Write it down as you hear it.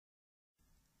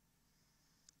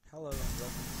Hello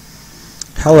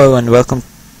and welcome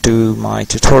to my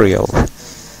tutorial.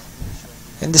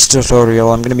 In this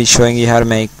tutorial I'm going to be showing you how to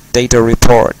make data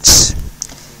reports.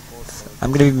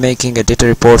 I'm going to be making a data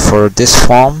report for this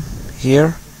form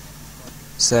here.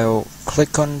 So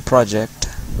click on project,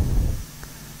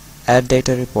 add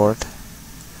data report,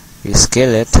 you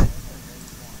scale it,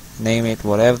 name it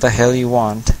whatever the hell you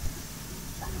want.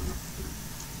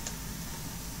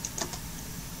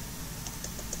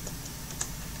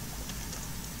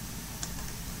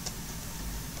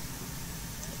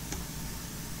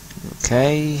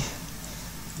 Okay,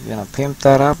 you're gonna pimp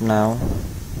that up now.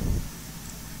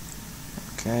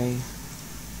 Okay,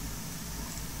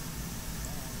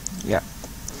 yeah.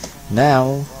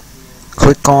 Now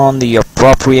click on the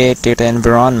appropriate data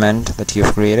environment that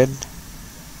you've created.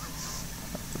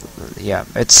 Yeah,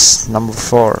 it's number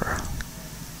 4.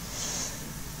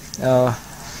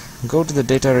 Go to the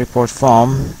data report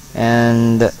form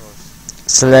and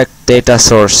select data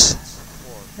source.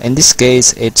 In this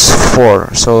case it's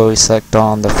 4, so we select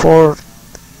on the 4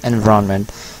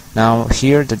 environment. Now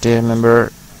here the data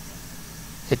member,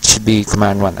 it should be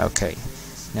command 1. Okay,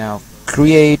 now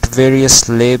create various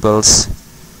labels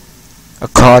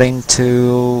according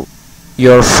to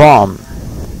your form.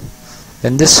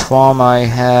 In this form I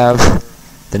have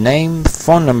the name,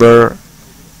 phone number,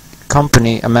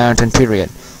 company, amount and period.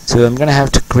 So I'm gonna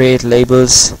have to create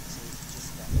labels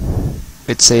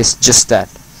which says just that.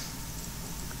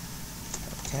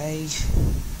 Okay,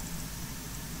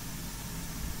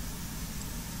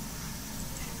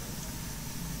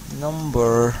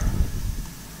 number,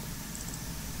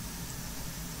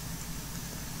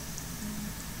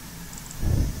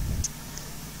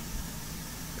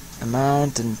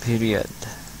 amount and period.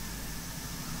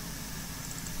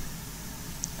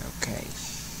 Okay,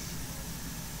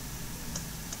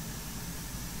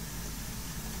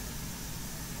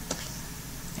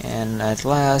 and at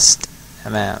last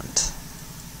amount.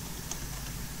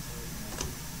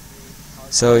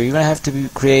 So you're gonna have to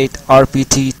create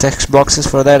RPT text boxes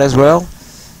for that as well.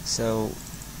 So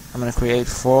I'm gonna create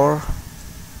 4,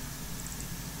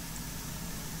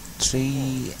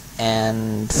 3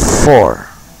 and 4.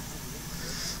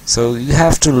 So you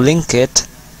have to link it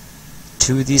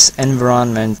to this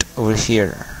environment over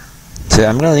here. So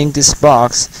I'm gonna link this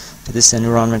box to this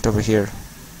environment over here.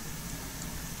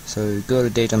 So you go to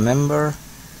data member,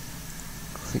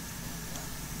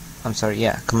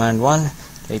 command 1,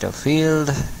 data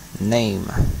field, name,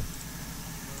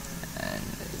 and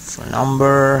phone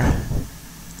number,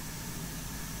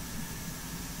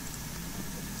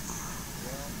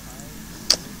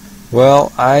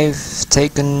 well, I've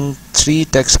taken 3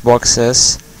 text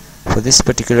boxes for this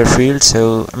particular field,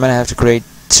 so I'm gonna have to create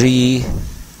 3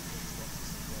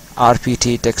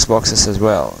 RPT text boxes as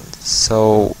well.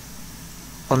 So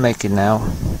I'll make it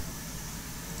now.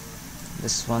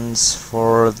 This one's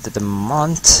for the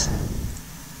month,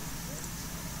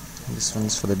 this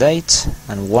one's for the date,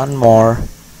 and one more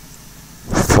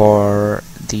for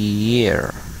the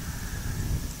year.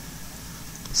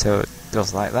 So it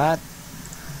goes like that.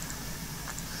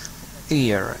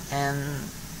 Year, and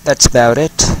that's about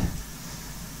it.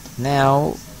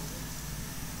 Now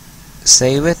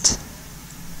save it.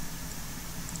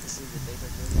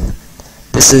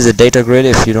 This is a data grid.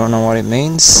 If you don't know what it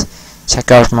means,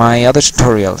 check out my other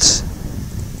tutorials.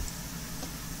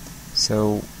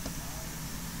 So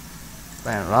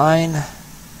line,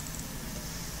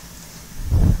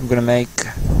 I'm gonna make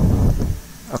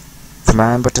a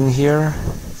command button here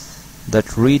that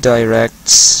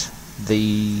redirects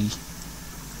the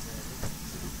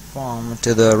form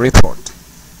to the report.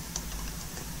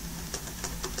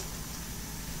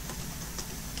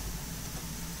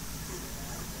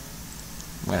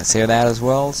 I'm gonna save that as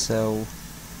well. So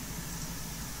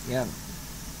yeah.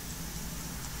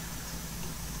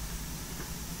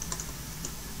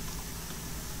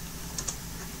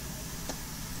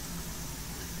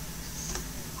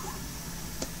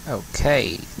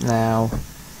 Okay, now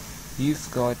you've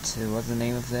got what's the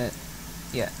name of that?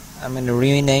 Yeah, I'm going to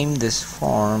rename this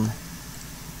form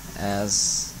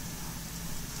as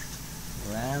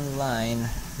landline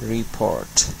report.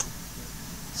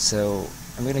 So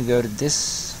I'm going to go to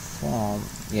this form,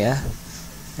 yeah,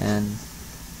 and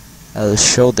I'll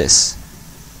show this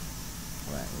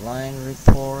landline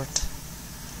report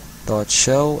dot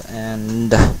show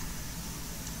and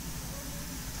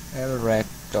lrec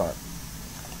dot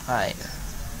hide.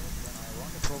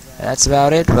 That's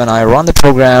about it. When I run the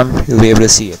program, you'll be able to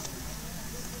see it.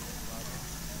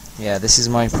 Yeah, this is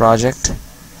my project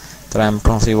that I'm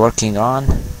currently working on.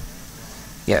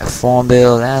 Yeah, form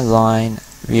build, landline,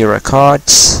 view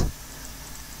records,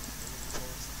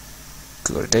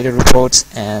 go to data reports,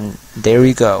 and there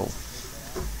you go.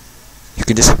 You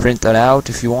can just print that out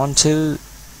if you want to.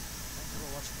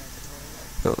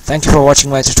 So thank you for watching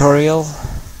my tutorial.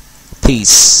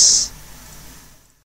 Peace.